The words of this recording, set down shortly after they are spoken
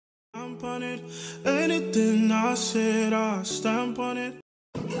stamp on it. Anything I said, I stamp on it.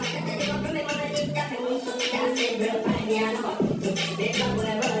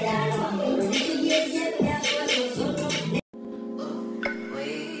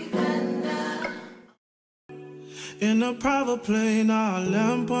 In a private plane, I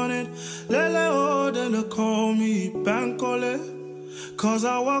lamp on it. Lele oh, then they call me Bankole. Cause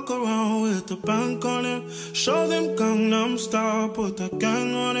I walk around with the bank on him. Show them Gangnam Style, put the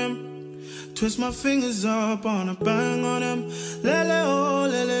gang on him. Twist my fingers up on a bang on him. Lele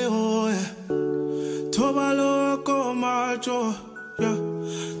oh, yeah. Tobalo ko macho, yeah.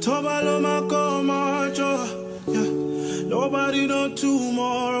 Tobalo mako macho, yeah. Nobody know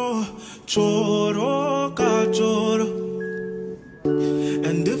tomorrow. Choro ka choro.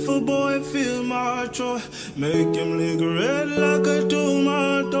 And if a boy feel macho, make him lick red like a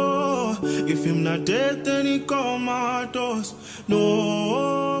tomato. If him not dead, then he comatose.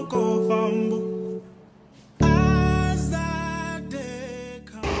 No go fambo. As that day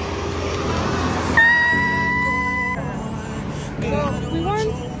comes. So we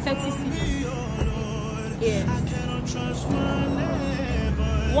want 36. Yeah.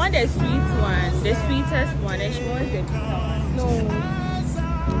 We want the sweet one, the sweetest one, and she wants the bitter one. No.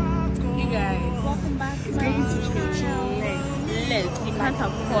 You guys, welcome back to my channel. Let's. You can't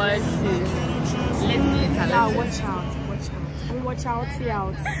afford to let. Now watch out. Watch out, see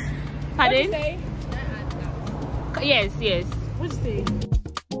out. Pardon? What you say? Yes. What you say?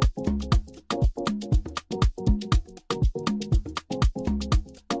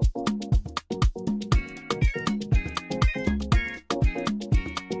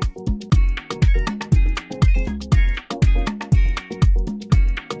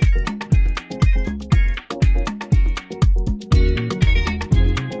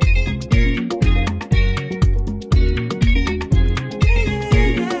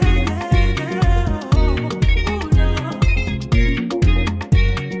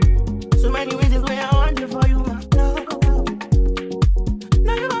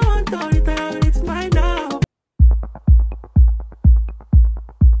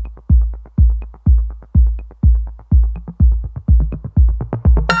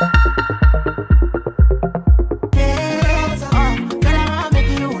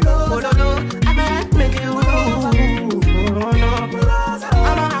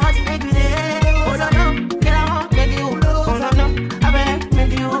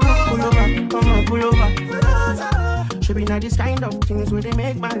 This kind of things where they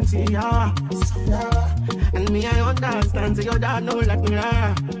make man see ya. And me, I understand, so your dad know like me.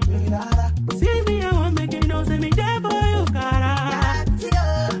 See me, I want make you know, say me there for you, cara.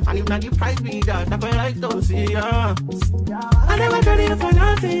 And if not the price be that, I feel like to see ya. I never tell you for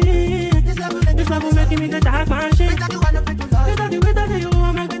nothing. This love making me the dark man shit. This love the way that you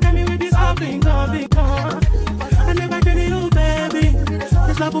want me to tell me with this all thing, all big con. I never tell you, baby.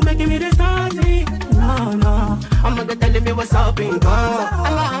 This love making me the starting. No, I'm not telling me what's up in God.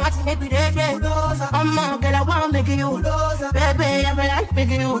 I'm not to make me dead, I'm not girl, I wanna make you. Baby, I feel like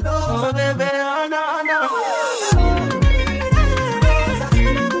making you. Oh, baby, oh, no.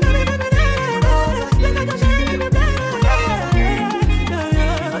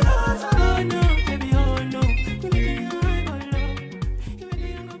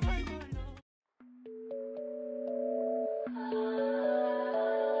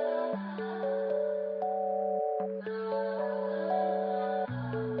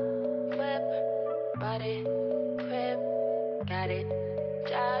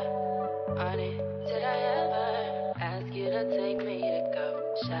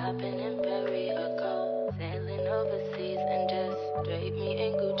 Shopping in Paris or go sailing overseas and just drape me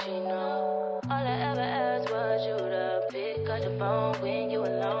in Gucci, no. All I ever asked was you to pick up the phone when you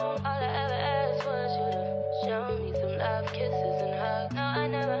alone. All I ever asked was you to show me some love, kisses and hugs. No, I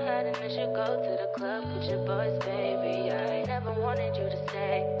never had an issue, go to the club with your boys, baby. I never wanted you to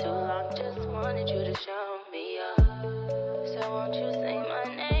stay too long, just wanted you to show me up. So won't you say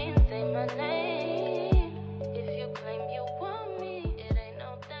my name, say my name. If you claim you want me, it ain't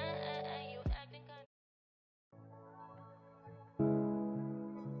no thing, you acting kind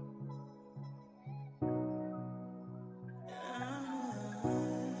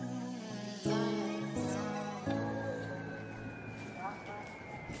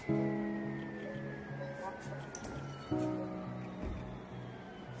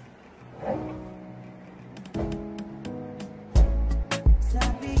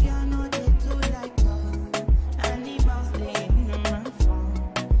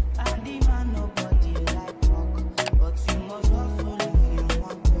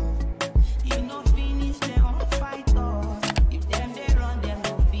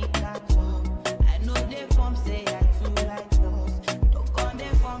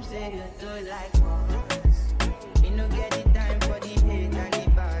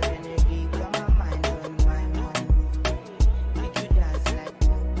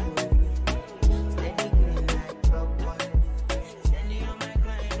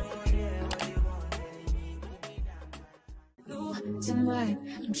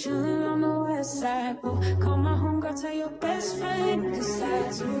I'm chilling on the west side. Oh, call my homegirl, tell your best friend to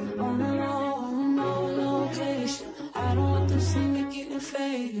slide through on the low, no location. I don't want them seeing me getting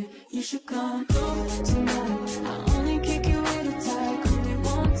faded. You should come through tonight. I only kick it with a tie. Cause they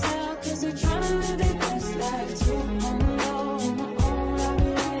won't tell, cause they tryna live their best life too. On the low, on my own, I'll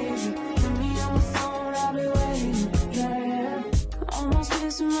be waiting. Put me on the phone, I'll be waiting. Yeah. Almost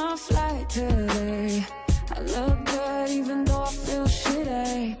missing my flight today. I look good even though I feel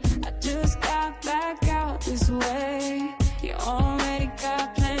shitty. I just got back out this way. You already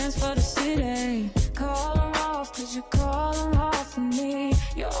got plans for the city. Call them off cause you call them off for me.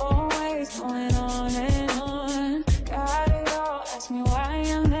 You're always going on and on. Got it all, ask me why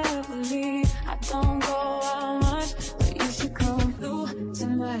I never leave. I don't go out much, but you should come through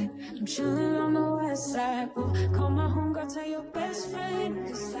tonight. I'm chilling on the west side. Ooh, call my homegirl, tell your best friend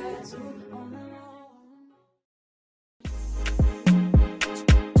to slide through on the low.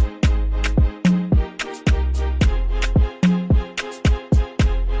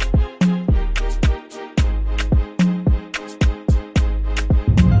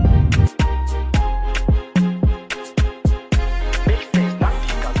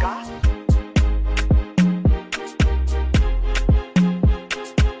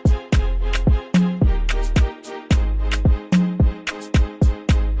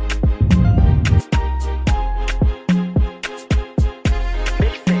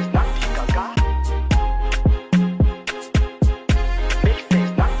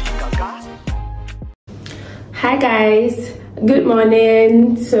 Hi guys, good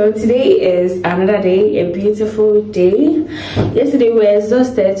morning. So today is another day, a beautiful day. Yesterday we were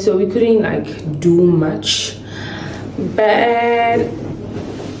exhausted, so we couldn't like do much, but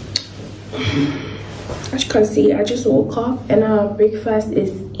as you can see, I just woke up and our breakfast is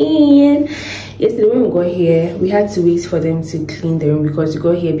in. Yesterday when we got here, we had to wait for them to clean the room because we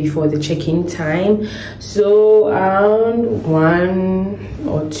got here before the check-in time. So around 1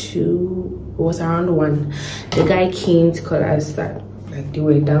 or 2, it was around 1, the guy came to call us that like they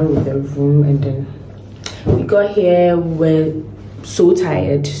were done with the room, and then we got here, we were so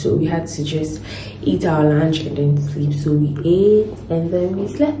tired, so we had to just eat our lunch and then sleep. So we ate and then we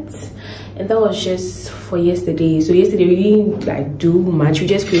slept, and that was just for yesterday. So yesterday we didn't like do much, we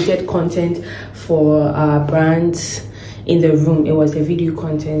just created content for our brands in the room. It was a video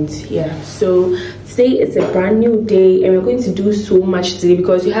content. Yeah, so today it's a brand new day and we're going to do so much today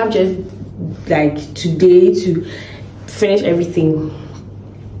because we have just like today to finish everything.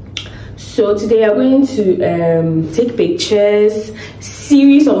 So today I'm going to take pictures,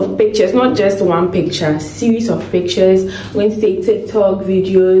 series of pictures, not just one picture, series of pictures. I'm going to take TikTok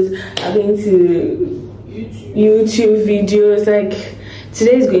videos, I'm going to YouTube videos. Like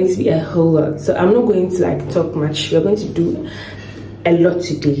today is going to be a whole lot, so I'm not going to like talk much. We're going to do a lot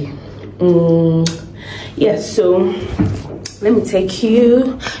today. Yeah, so let me take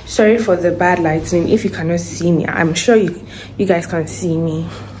you. Sorry for the bad lighting if you cannot see me. I'm sure you guys can see me.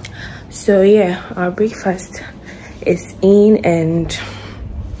 So yeah, our breakfast is in and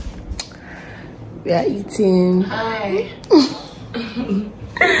we are eating. Hi.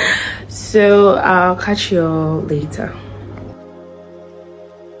 So I'll catch you all later.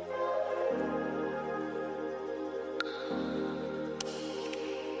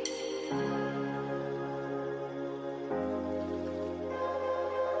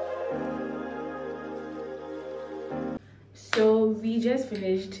 So we just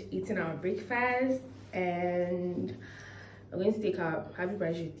finished eating our breakfast and I'm going to take our... Have you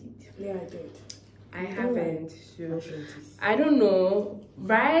brushed your teeth? Yeah, I did. I haven't, so I don't know.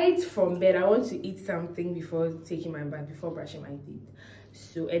 Right from bed, I want to eat something before taking my bath, before brushing my teeth.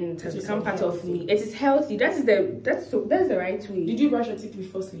 So, and it has become part of me. It is healthy. That's the right way. Did you brush your teeth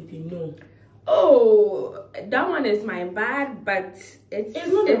before sleeping? No. Oh, that one is my bad, but it's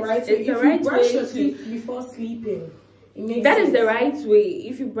not the right way. It's the right way. Brush your teeth before sleeping. That is the right way.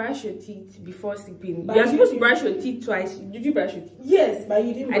 If you brush your teeth before sleeping, you're supposed to brush your teeth twice. Did you brush your teeth? Yes, but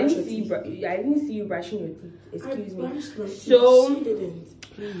you didn't brush your teeth. I didn't see you brushing your teeth. Excuse me. So she didn't.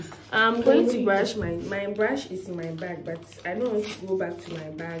 Please. I'm going to brush my brush is in my bag, but I don't want to go back to my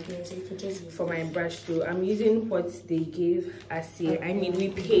bag for my brush. So I'm using what they gave us here. I mean, we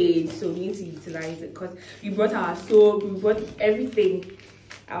paid, so we need to utilize it because we brought our soap, we brought everything,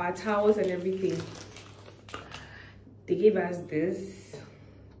 our towels and everything. They gave us this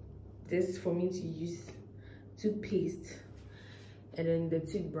for me to use, toothpaste, and then the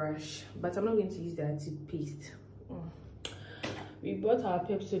toothbrush, but I'm not going to use that toothpaste. We bought our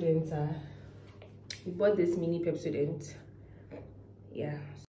Pepsodent. We bought this mini Pepsodent. Yeah.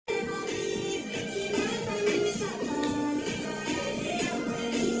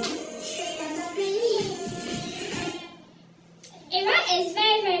 is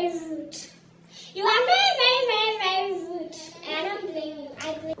very, very rude. You are very, very, very, very rude. And I don't blame you. I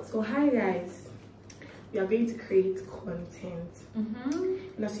blame you. So hi guys. We are going to create content.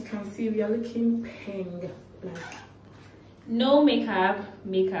 And as you can see, we are looking pink. Like no makeup.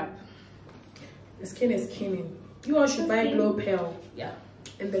 the skin is skinning. You all should buy Glow Pearl. Yeah.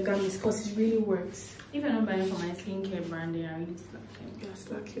 And the gummies because it really works. If I'm not buying for my skincare brand, they are really slacking. Yeah,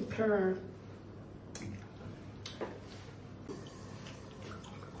 slacking pearl.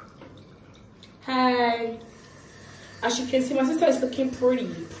 Hi. As you can see, my sister is looking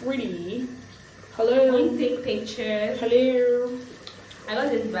pretty. Hello. Going to take pictures. Hello. I got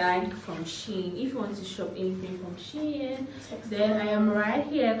this bag from Shein. If you want to shop anything from Shein, then I am right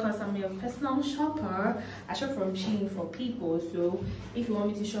here because I'm a personal shopper. I shop from Shein for people. So if you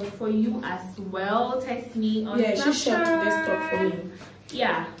want me to shop for you as well, text me on Snapchat. Yeah, she shopped this top for me.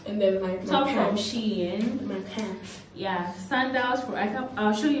 Yeah. And then my top from pants. Shein. My pants. Yeah, sandals for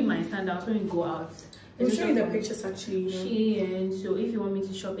I'll show you my sandals when we go out. I'll show you the pictures actually. Shein. So if you want me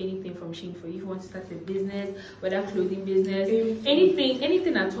to shop anything from Shein for you, if you want to start a business, whether clothing business,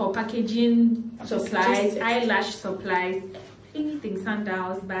 anything at all, packaging supplies, eyelash supplies, anything,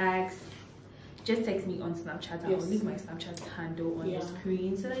 sandals, bags, just text me on Snapchat. I'll leave my Snapchat handle on your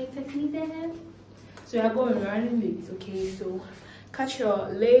screen so that you text me there. So we are going running late, okay? So catch you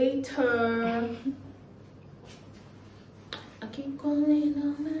later. I keep calling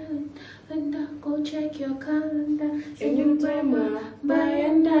on my and I go check your calendar. Say you Brianda.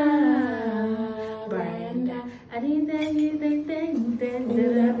 I did that.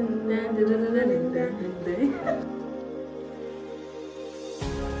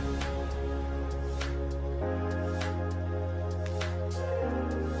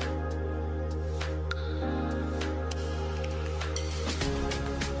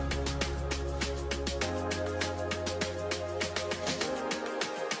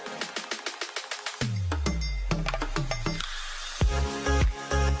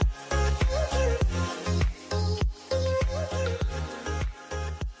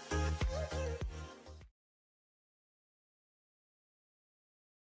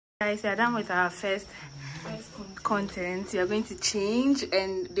 Guys, we are done with our first content. We are going to change,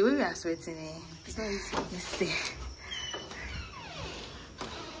 and the way we are sweating, let's see.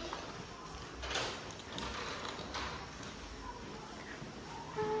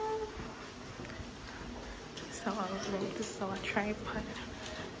 So this is our tripod.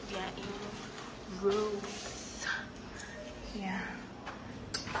 We are in rows. Yeah,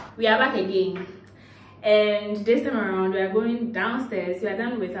 we are back again. And this time around, we are going downstairs. We are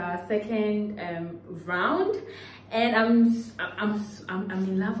done with our second round, and I'm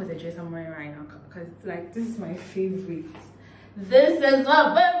in love with the dress I'm wearing right now because like this is my favorite. This is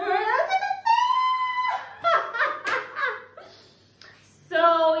my favorite.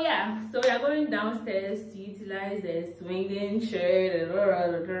 So yeah, so we are going downstairs to utilize the swinging shirt.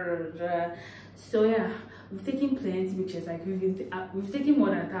 So yeah, we've taken plenty pictures. Like we've taken more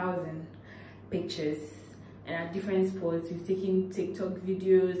than 1,000 pictures and at different spots. We've taken TikTok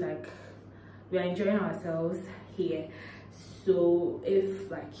videos. Like we are enjoying ourselves here. So if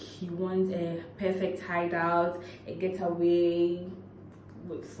like you want a perfect hideout, a getaway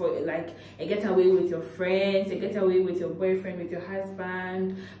a getaway with your friends, a getaway with your boyfriend, with your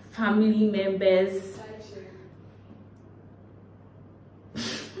husband, family members,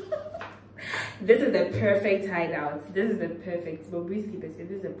 this is the perfect hideout. This is the perfect, but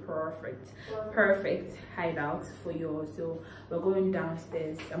this is a perfect hideout for you. So we're going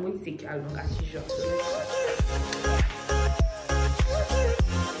downstairs. I'm going to take you along as usual. So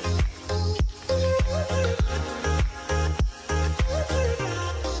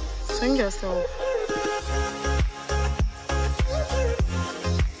let's swing yourself.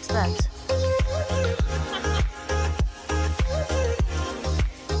 Start.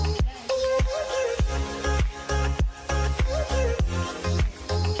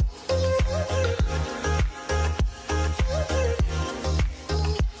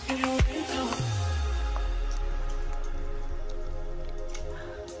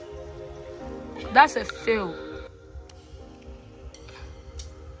 That's a fail.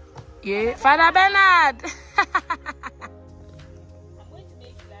 Yeah, Father Bernard. I'm going to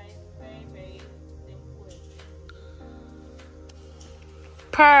make life very, very simple.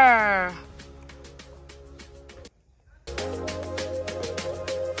 Purr.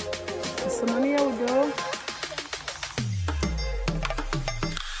 Is somebody